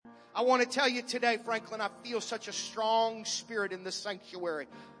I want to tell you today, Franklin, I feel such a strong spirit in this sanctuary.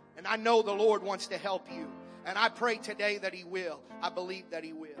 And I know the Lord wants to help you. And I pray today that He will. I believe that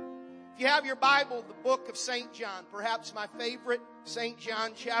He will. If you have your Bible, the book of St. John, perhaps my favorite, St.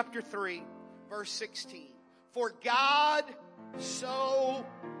 John chapter 3, verse 16. For God so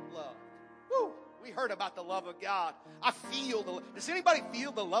loved. Woo! We heard about the love of God. Does anybody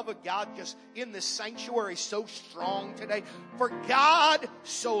feel the love of God just in this sanctuary so strong today? For God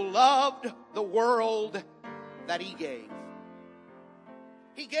so loved the world that He gave.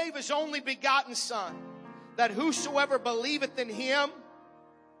 He gave His only begotten Son, that whosoever believeth in Him,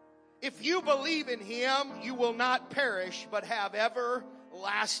 if you believe in Him, you will not perish, but have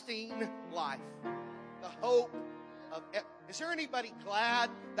everlasting life. The hope of... Is there anybody glad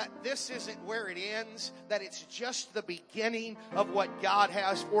that this isn't where it ends? That it's just the beginning of what God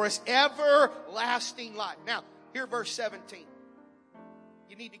has for us? Everlasting life. Now, here verse 17.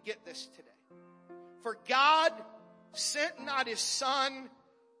 You need to get this today. For God sent not His Son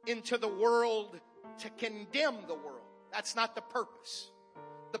into the world to condemn the world. That's not the purpose.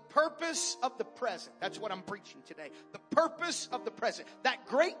 The purpose of the present. That's what I'm preaching today. The purpose of the present. That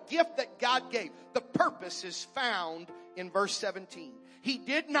great gift that God gave. The purpose is found in verse 17. He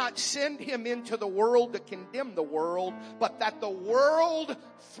did not send Him into the world to condemn the world, but that the world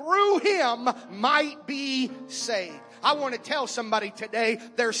through Him might be saved. I want to tell somebody today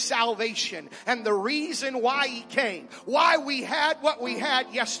there's salvation. And the reason why He came, why we had what we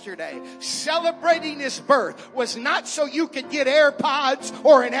had yesterday, celebrating His birth, was not so you could get AirPods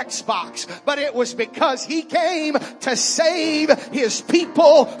or an Xbox, but it was because He came to save His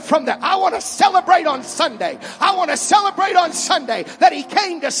people from the... I want to celebrate on Sunday. I want to celebrate on Sunday that He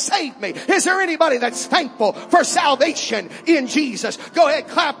came to save me. Is there anybody that's thankful for salvation in Jesus? Go ahead,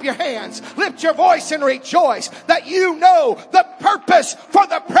 clap your hands, lift your voice and rejoice that you know the purpose for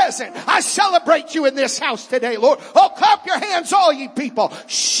the present. I celebrate you in this house today, Lord. Oh, clap your hands, all you people.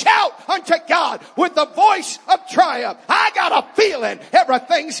 Shout unto God with the voice of triumph. I got a feeling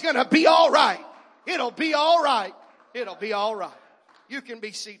everything's going to be all right. It'll be all right. It'll be all right. You can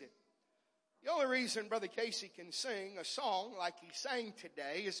be seated. The only reason Brother Casey can sing a song like he sang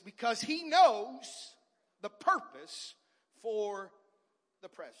today is because he knows the purpose for the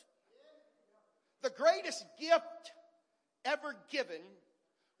present. The greatest gift ever given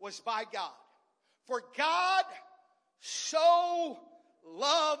was by God. For God so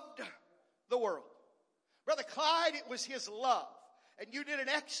loved the world. Brother Clyde, it was His love. And you did an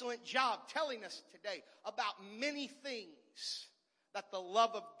excellent job telling us today about many things that the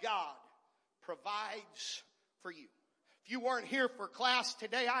love of God provides for you. If you weren't here for class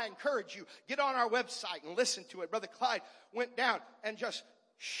today, I encourage you, get on our website and listen to it. Brother Clyde went down and just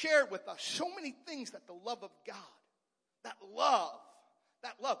shared with us so many things that the love of God, that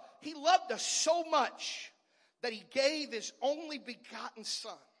love. He loved us so much that He gave His only begotten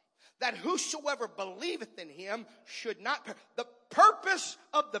Son, that whosoever believeth in Him should not perish. The purpose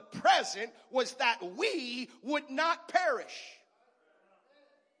of the present was that we would not perish.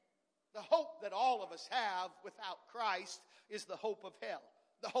 The hope that all of us have without Christ is the hope of hell.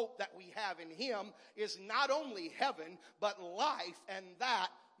 The hope that we have in Him is not only heaven, but life, and that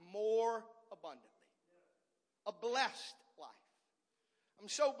more abundantly. A blessed life. I'm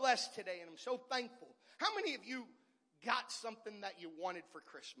so blessed today, and I'm so thankful. How many of you got something that you wanted for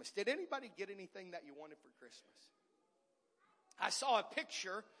Christmas? Did anybody get anything that you wanted for Christmas? I saw a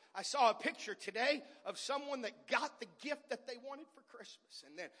picture today of someone that got the gift that they wanted for Christmas.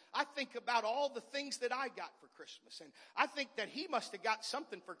 And then I think about all the things that I got for Christmas. And I think that he must have got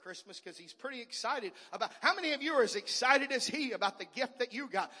something for Christmas because he's pretty excited about. How many of you are as excited as he about the gift that you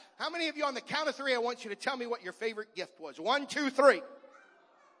got? How many of you, on the count of three, I want you to tell me what your favorite gift was? 1, 2, 3.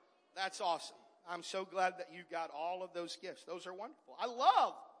 That's awesome. I'm so glad that you got all of those gifts. Those are wonderful. I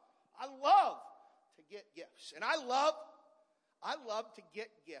love to get gifts. And I love to get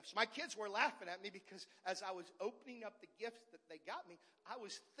gifts. My kids were laughing at me because as I was opening up the gifts that they got me, I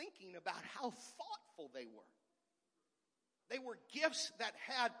was thinking about how thoughtful they were. They were gifts that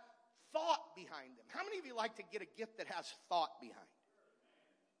had thought behind them. How many of you like to get a gift that has thought behind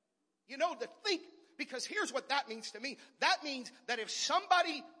it? You know, to think, because here's what that means to me. That means that if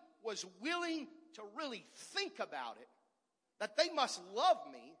somebody was willing to really think about it, that they must love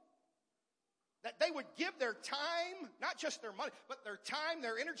me, that they would give their time, not just their money, but their time,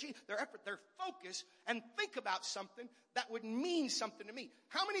 their energy, their effort, their focus, and think about something that would mean something to me.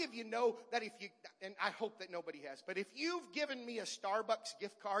 How many of you know that if you, and I hope that nobody has, but if you've given me a Starbucks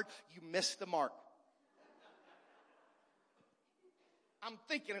gift card, you missed the mark. I'm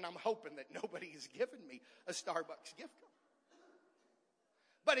thinking and I'm hoping that nobody has given me a Starbucks gift card.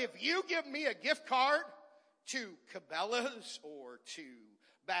 But if you give me a gift card to Cabela's or to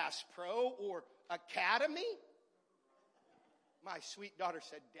Bass Pro or Academy, my sweet daughter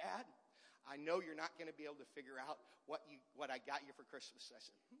said, Dad, I know you're not going to be able to figure out what I got you for Christmas. I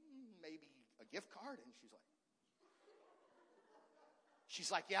said, maybe a gift card. And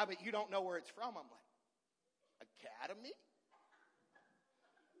she's like, yeah, but you don't know where it's from. I'm like, Academy?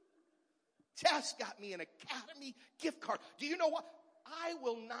 Tess got me an Academy gift card. Do you know what? I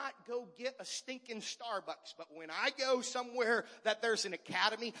will not go get a stinking Starbucks, but when I go somewhere that there's an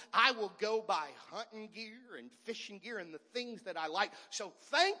Academy, I will go buy hunting gear and fishing gear and the things that I like. So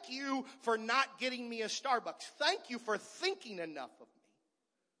thank you for not getting me a Starbucks. Thank you for thinking enough of me.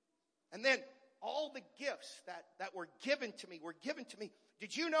 And then all the gifts that were given to me were given to me.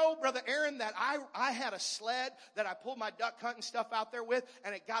 Did you know, Brother Aaron, that I had a sled that I pulled my duck hunting stuff out there with,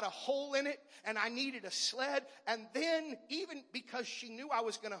 and it got a hole in it, and I needed a sled. And then, even because she knew I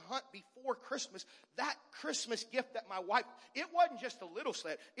was going to hunt before Christmas, that Christmas gift that my wife, it wasn't just a little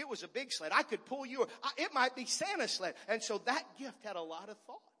sled, it was a big sled. I could pull you, it might be Santa's sled. And so that gift had a lot of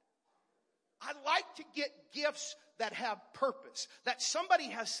thought. I like to get gifts that have purpose, that somebody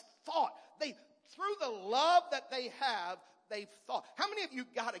has thought. Through the love that they have, they've thought. How many of you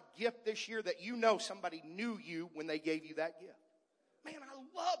got a gift this year that you know somebody knew you when they gave you that gift? Man, I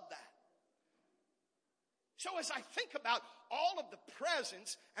love that. So as I think about all of the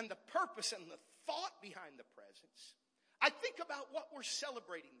presents and the purpose and the thought behind the presents, I think about what we're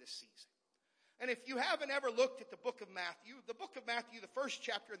celebrating this season. And if you haven't ever looked at the book of Matthew, the first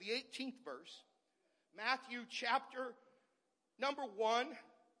chapter, the 18th verse, Matthew chapter number 1,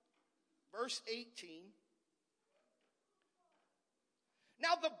 verse 18.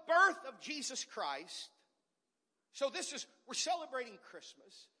 Now the birth of Jesus Christ, so we're celebrating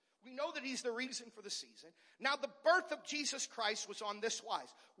Christmas. We know that he's the reason for the season. Now the birth of Jesus Christ was on this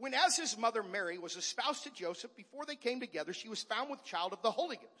wise. When as his mother Mary was espoused to Joseph, before they came together, she was found with child of the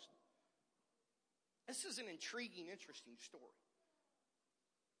Holy Ghost. This is an intriguing, interesting story.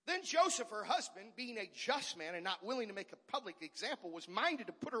 Then Joseph, her husband, being a just man and not willing to make a public example, was minded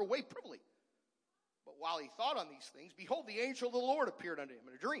to put her away privily. But while he thought on these things, behold, the angel of the Lord appeared unto him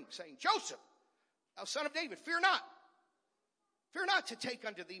in a dream, saying, Joseph, thou son of David, fear not. Fear not to take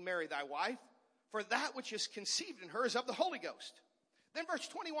unto thee Mary thy wife, for that which is conceived in her is of the Holy Ghost. Then verse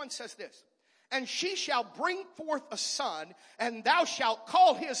 21 says this, and she shall bring forth a son, and thou shalt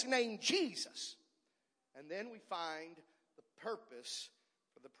call his name Jesus. And then we find the purpose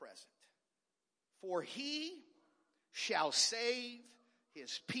for the present. For he shall save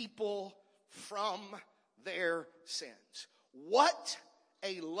his people from their sins. What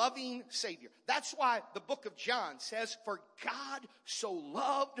a loving Savior. That's why the book of John says, for God so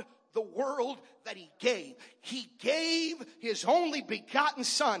loved the world that he gave. He gave his only begotten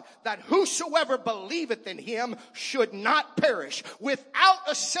Son, that whosoever believeth in him should not perish. Without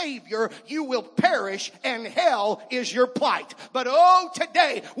a Savior, you will perish, and hell is your plight. But oh,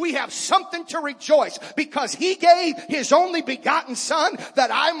 today we have something to rejoice, because he gave his only begotten Son that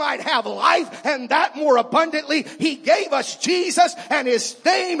I might have life, and that more abundantly. He gave us Jesus, and his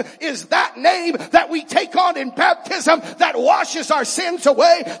name is that name that we take on in baptism, that washes our sins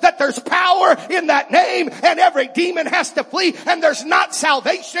away, that there's power in that name, and every demon has to flee, and there's not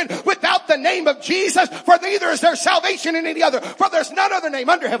salvation without the name of Jesus, for neither is there salvation in any other, for there's none other name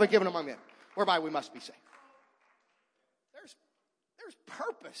under heaven given among men whereby we must be saved. There's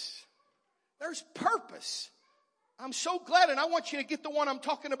purpose. There's purpose. I'm so glad, and I want you to get the one I'm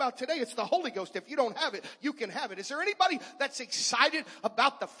talking about today. It's the Holy Ghost. If you don't have it, you can have it. Is there anybody that's excited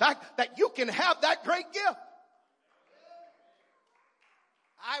about the fact that you can have that great gift?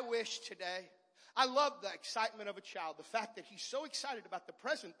 I wish today, I love the excitement of a child. The fact that he's so excited about the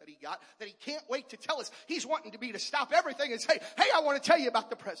present that he got, that he can't wait to tell us. He's wanting to stop everything and say, hey, I want to tell you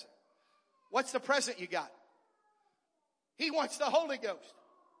about the present. What's the present you got? He wants the Holy Ghost.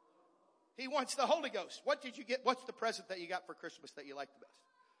 He wants the Holy Ghost. What did you get? What's the present that you got for Christmas that you like the best?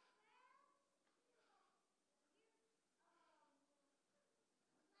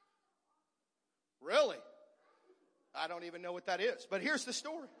 Really? I don't even know what that is. But here's the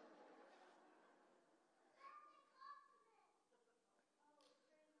story.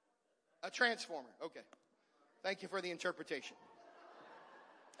 A transformer. Okay. Thank you for the interpretation.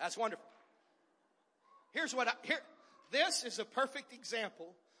 That's wonderful. This is a perfect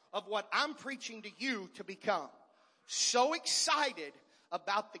example of what I'm preaching to you to become. So excited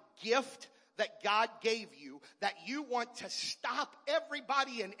about the gift that God gave you that you want to stop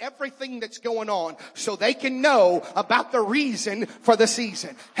everybody and everything that's going on so they can know about the reason for the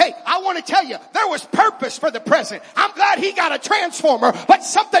season. Hey, I want to tell you, there was purpose for the present. I'm glad he got a transformer, but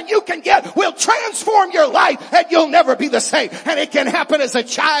something you can get will transform your life and you'll never be the same. And it can happen as a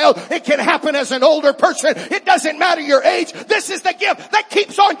child. It can happen as an older person. It doesn't matter your age. This is the gift that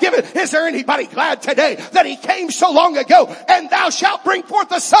keeps on giving. Is there anybody glad today that he came so long ago? And thou shalt bring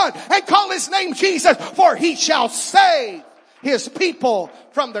forth a son and call his name Jesus, for he shall save his people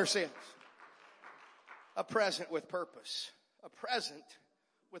from their sins. A present with purpose. A present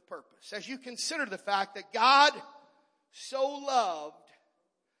with purpose. As you consider the fact that God so loved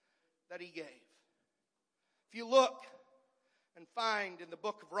that he gave. If you look and find in the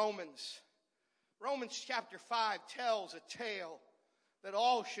book of Romans, Romans chapter 5 tells a tale that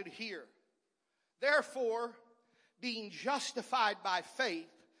all should hear. Therefore, being justified by faith,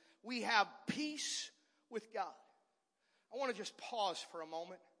 we have peace with God. I want to just pause for a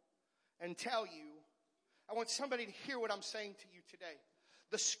moment and tell you, I want somebody to hear what I'm saying to you today.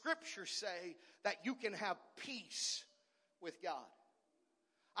 The scriptures say that you can have peace with God.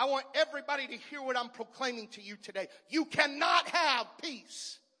 I want everybody to hear what I'm proclaiming to you today. You cannot have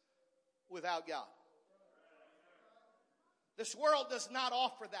peace without God. This world does not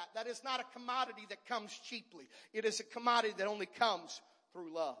offer that. That is not a commodity that comes cheaply. It is a commodity that only comes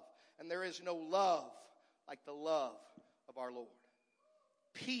through love. And there is no love like the love of our Lord.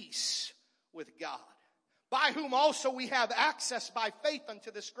 Peace with God, by whom also we have access by faith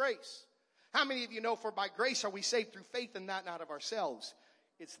unto this grace. How many of you know, for by grace are we saved through faith, and that not of ourselves?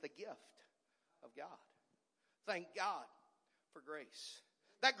 It's the gift of God. Thank God for grace.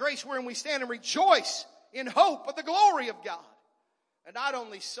 That grace wherein we stand and rejoice in hope of the glory of God. And not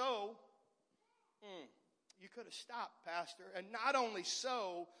only so, you could have stopped, Pastor. And not only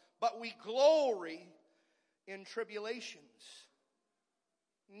so, but we glory in tribulations,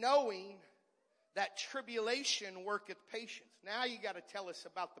 knowing that tribulation worketh patience. Now you got to tell us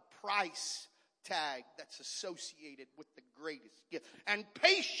about the price tag that's associated with the greatest gift. And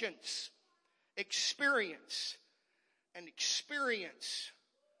patience, experience, and experience,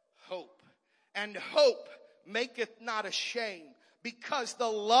 hope. And hope maketh not ashamed, because the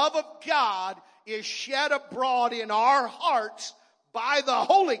love of God is shed abroad in our hearts by the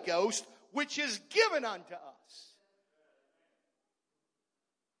Holy Ghost, which is given unto us.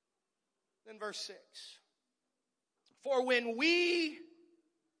 Then verse 6. For when we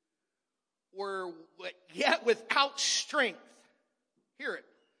were yet without strength, hear it,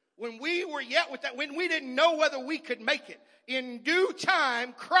 when we were yet without, when we didn't know whether we could make it, in due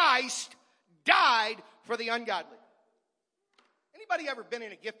time Christ died for the ungodly. Anybody ever been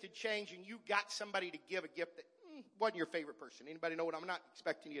in a gifted change and you got somebody to give a gift that wasn't your favorite person? Anybody know what I'm not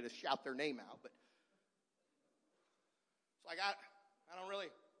expecting you to shout their name out, but it's like I don't really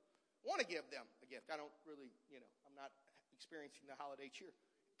want to give them a gift. I don't really, I'm not experiencing the holiday cheer.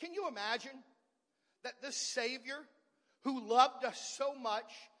 Can you imagine that this Savior who loved us so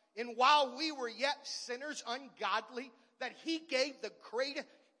much, and while we were yet sinners, ungodly, that he gave the greatest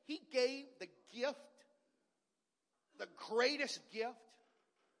gift,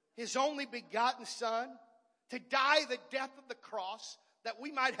 his only begotten Son, to die the death of the cross, that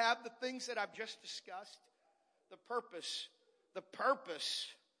we might have the things that I've just discussed. The purpose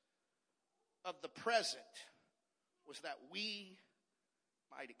of the present was that we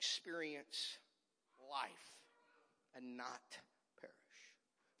might experience life and not perish.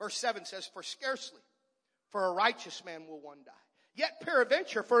 Verse 7 says, for scarcely for a righteous man will one die. Yet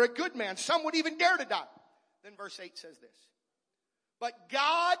peradventure for a good man some would even dare to die. Then verse 8 says this. But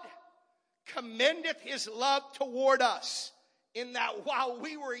God commendeth his love toward us, in that while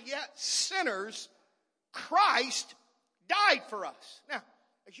we were yet sinners, Christ died for us. Now,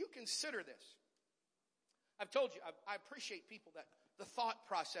 as you consider this, I've told you, I appreciate people that the thought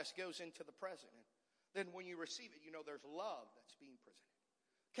process goes into the present. And then when you receive it, you know there's love that's being presented.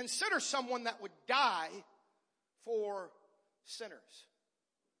 Consider someone that would die for sinners,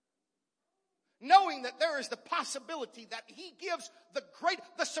 knowing that there is the possibility that he gives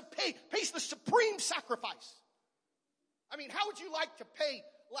pays the supreme sacrifice. I mean, how would you like to pay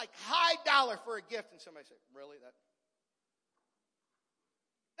like high dollar for a gift? And somebody say, really?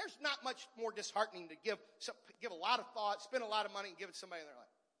 There's not much more disheartening to give a lot of thought, spend a lot of money, and give it to somebody, and they're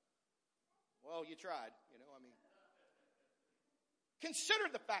like, well, you tried. Consider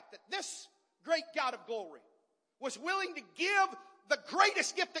the fact that this great God of glory was willing to give the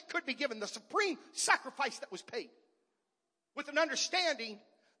greatest gift that could be given, the supreme sacrifice that was paid, with an understanding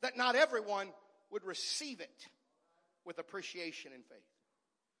that not everyone would receive it with appreciation and faith.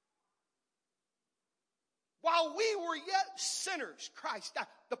 While we were yet sinners, Christ died.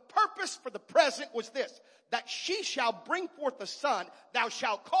 The purpose for the present was this, that she shall bring forth a son, thou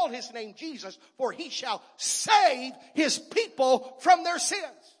shalt call his name Jesus, for he shall save his people from their sins.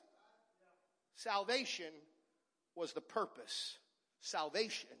 Salvation was the purpose.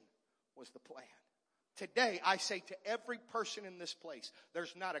 Salvation was the plan. Today, I say to every person in this place,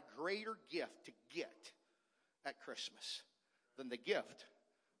 there's not a greater gift to get at Christmas than the gift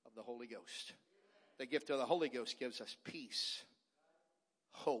of the Holy Ghost. The gift of the Holy Ghost gives us peace,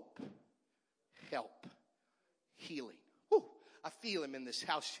 hope, help, healing. Whew, I feel him in this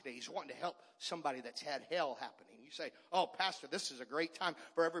house today. He's wanting to help somebody that's had hell happening. You say, oh, Pastor, this is a great time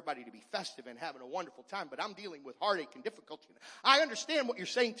for everybody to be festive and having a wonderful time, but I'm dealing with heartache and difficulty. I understand what you're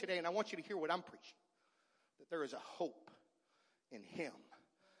saying today, and I want you to hear what I'm preaching. That there is a hope in him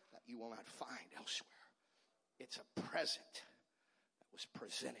that you will not find elsewhere. It's a present that was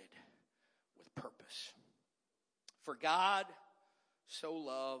presented with purpose. For God so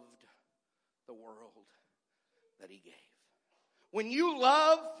loved the world that he gave. When you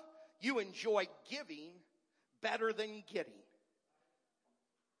love, you enjoy giving better than getting.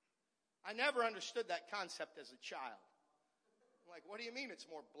 I never understood that concept as a child. I'm like, what do you mean it's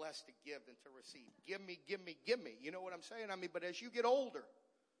more blessed to give than to receive? Give me, give me, give me. You know what I'm saying? I mean, but as you get older,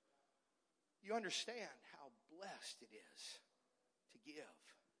 you understand how blessed it is to give.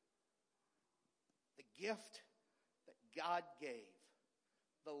 The gift that God gave,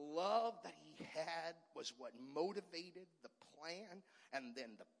 the love that he had was what motivated the plan, and then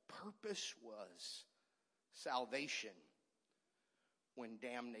the purpose was salvation when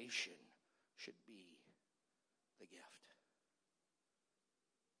damnation should be the gift.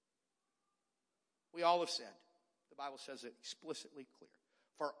 We all have sinned. The Bible says it explicitly clear.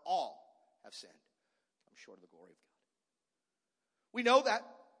 For all have sinned. I'm short of the glory of God. We know that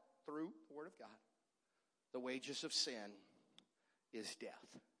through the Word of God. The wages of sin is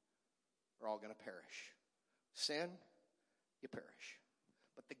death. We're all going to perish. Sin, you perish.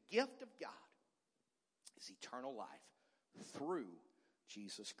 But the gift of God is eternal life through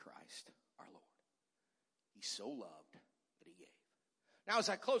Jesus Christ our Lord. He so loved that he gave. Now as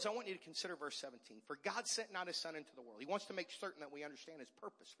I close, I want you to consider verse 17. For God sent not his Son into the world. He wants to make certain that we understand his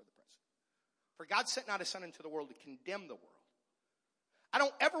purpose for the present. For God sent not his Son into the world to condemn the world. I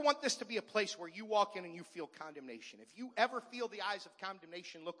don't ever want this to be a place where you walk in and you feel condemnation. If you ever feel the eyes of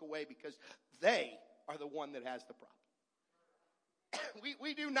condemnation, look away, because they are the one that has the problem.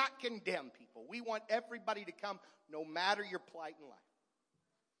 We do not condemn people. We want everybody to come, no matter your plight in life,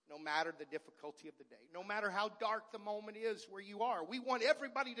 no matter the difficulty of the day, no matter how dark the moment is where you are. We want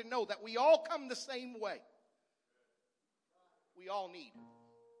everybody to know that we all come the same way. We all need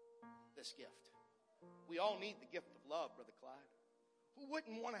this gift. We all need the gift of love, Brother Clyde. Who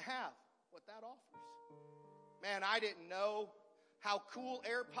wouldn't want to have what that offers? Man, I didn't know how cool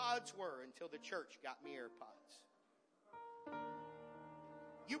AirPods were until the church got me AirPods.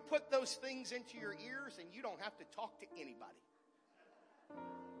 You put those things into your ears and you don't have to talk to anybody.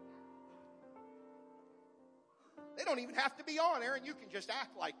 They don't even have to be on, Aaron. You can just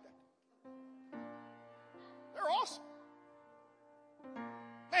act like them. They're awesome.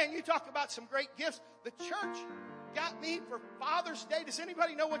 Man, you talk about some great gifts. The church got me for Father's Day. Does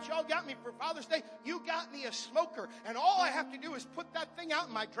anybody know what y'all got me for Father's Day? You got me a smoker, and all I have to do is put that thing out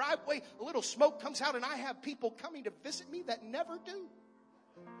in my driveway. A little smoke comes out, and I have people coming to visit me that never do.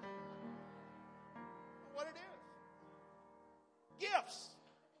 What it is. Gifts.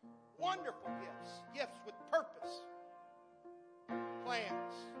 Wonderful gifts. Gifts with purpose.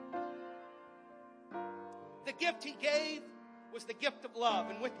 Plans. The gift he gave was the gift of love.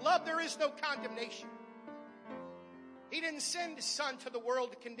 And with love, there is no condemnation. He didn't send his Son to the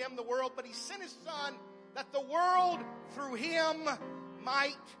world to condemn the world, but he sent his Son that the world through him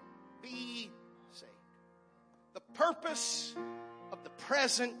might be saved. The purpose of the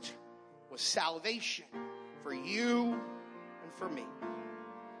present was salvation for you and for me.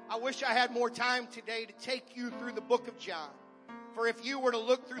 I wish I had more time today to take you through the book of John. For if you were to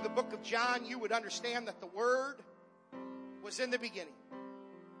look through the book of John, you would understand that the Word was in the beginning.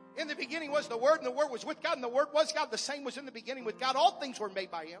 In the beginning was the Word, and the Word was with God, and the Word was God. The same was in the beginning with God. All things were made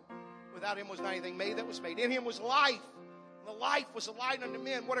by him. Without him was not anything made that was made. In him was life. And the life was a light unto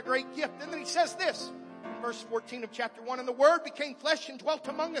men. What a great gift. And then he says this in verse 14 of chapter 1. And the Word became flesh and dwelt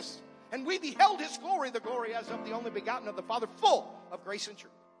among us. And we beheld his glory, the glory as of the only begotten of the Father, full of grace and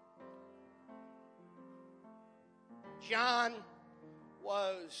truth. John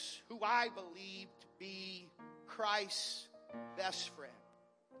was who I believe to be Christ's best friend.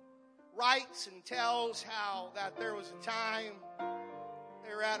 Writes and tells how that there was a time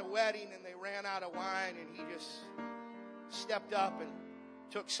they were at a wedding and they ran out of wine, and he just stepped up and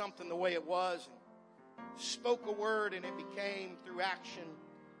took something the way it was and spoke a word, and it became, through action,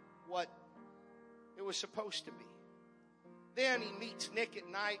 what it was supposed to be. Then he meets Nick at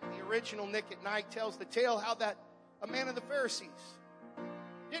night. The original Nick at night tells the tale how that a man of the Pharisees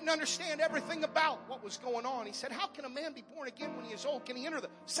didn't understand everything about what was going on. He said, how can a man be born again when he is old? Can he enter the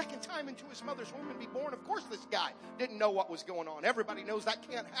second time into his mother's womb and be born? Of course this guy didn't know what was going on. Everybody knows that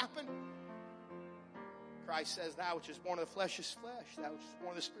can't happen. Christ says, thou which is born of the flesh is flesh. Thou which is born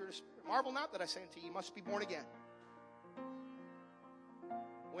of the Spirit is spirit. Marvel not that I say unto you, you must be born again.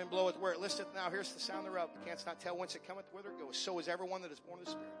 Wind bloweth where it listeth, now here's the sound thereof. But canst not tell whence it cometh, whither it goeth. So is everyone that is born of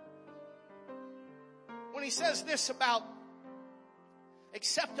the Spirit. When he says this about,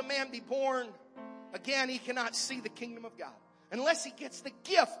 except a man be born again, he cannot see the kingdom of God. Unless he gets the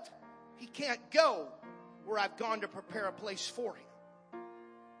gift, he can't go where I've gone to prepare a place for him.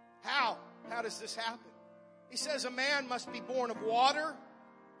 How? How does this happen? He says a man must be born of water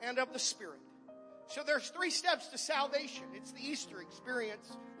and of the Spirit. So there's 3 steps to salvation. It's the Easter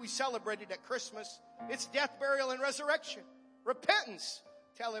experience we celebrated at Christmas. It's death, burial, and resurrection. Repentance.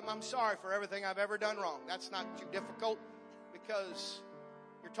 Tell him I'm sorry for everything I've ever done wrong. That's not too difficult because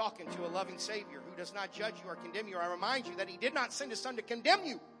you're talking to a loving Savior who does not judge you or condemn you. I remind you that he did not send his Son to condemn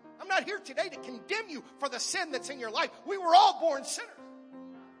you. I'm not here today to condemn you for the sin that's in your life. We were all born sinners.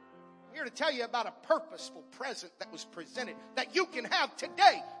 I'm here to tell you about a purposeful present that was presented that you can have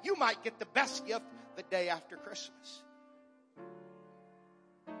today. You might get the best gift the day after Christmas.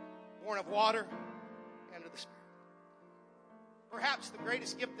 Born of water and of the Spirit. Perhaps the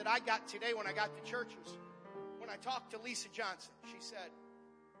greatest gift that I got today when I got to church was when I talked to Lisa Johnson. She said,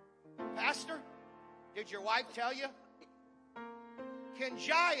 Pastor, did your wife tell you? Can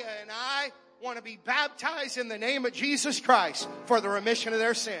Jaya and I want to be baptized in the name of Jesus Christ for the remission of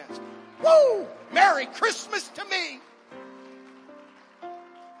their sins? Woo! Merry Christmas to me!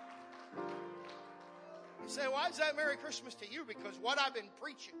 You say, why is that Merry Christmas to you? Because what I've been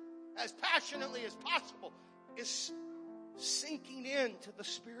preaching as passionately as possible is sinking into the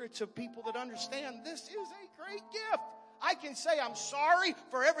spirits of people that understand this is a great gift. I can say I'm sorry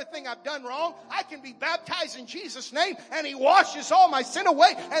for everything I've done wrong. I can be baptized in Jesus' name and he washes all my sin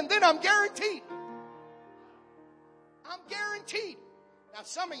away, and then I'm guaranteed. I'm guaranteed. Now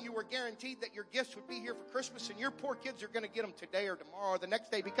some of you were guaranteed that your gifts would be here for Christmas, and your poor kids are going to get them today or tomorrow or the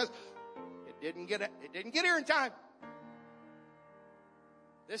next day because it didn't get here in time.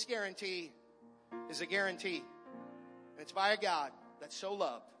 This guarantee is a guarantee. And it's by a God that so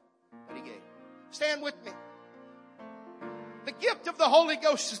loved that he gave. Stand with me. The gift of the Holy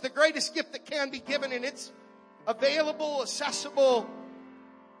Ghost is the greatest gift that can be given, and it's available, accessible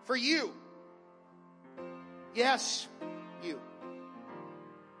for you. Yes, you.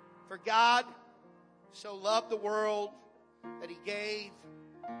 For God so loved the world that he gave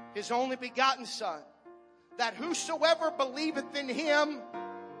his only begotten Son, that whosoever believeth in him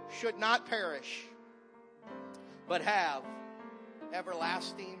should not perish, but have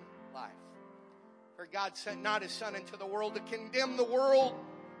everlasting life. For God sent not his Son into the world to condemn the world,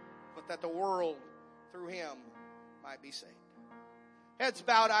 but that the world through him might be saved. Heads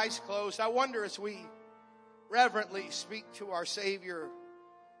bowed, eyes closed. I wonder, as we reverently speak to our Savior,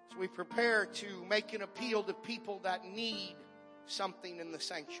 as we prepare to make an appeal to people that need something in the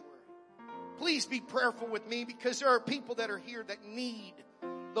sanctuary. Please be prayerful with me, because there are people that are here that need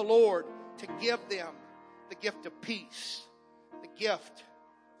the Lord to give them the gift of peace, the gift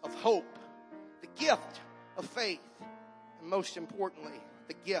of hope, the gift of faith, and most importantly,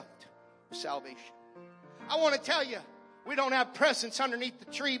 the gift of salvation. I want to tell you, we don't have presents underneath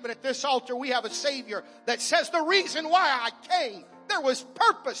the tree, but at this altar we have a Savior that says the reason why I came, there was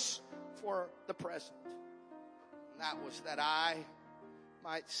purpose for the present. And that was that I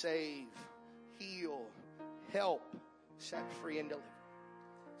might save, heal, help, set free, and deliver.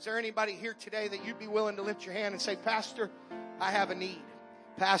 Is there anybody here today that you'd be willing to lift your hand and say, Pastor, I have a need.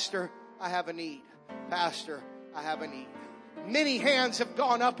 Pastor, I have a need. Pastor, I have a need. Many hands have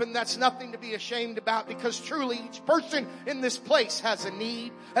gone up, and that's nothing to be ashamed about, because truly each person in this place has a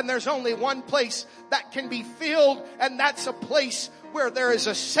need, and there's only one place that can be filled, and that's a place where there is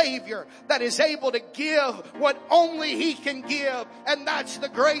a Savior that is able to give what only he can give, and that's the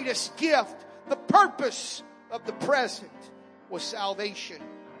greatest gift. The purpose of the present was salvation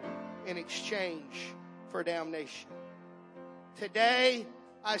in exchange for damnation. Today,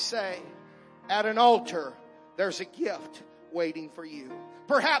 I say, at an altar, there's a gift waiting for you.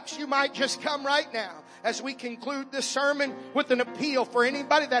 Perhaps you might just come right now as we conclude this sermon with an appeal for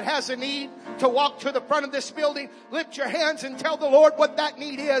anybody that has a need to walk to the front of this building. Lift your hands and tell the Lord what that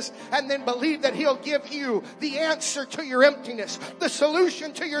need is, and then believe that He'll give you the answer to your emptiness, the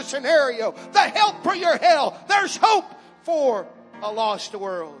solution to your scenario, the help for your hell. There's hope for a lost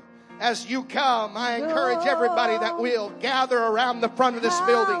world. As you come, I encourage everybody that will gather around the front of this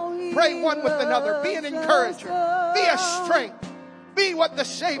building. Pray one with another. Be an encourager. Be a strength. Be what the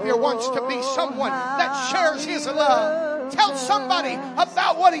Savior wants to be. Someone that shares His love. Tell somebody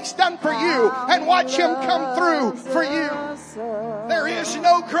about what He's done for you and watch Him come through for you. There is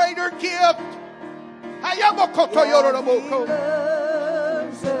no greater gift.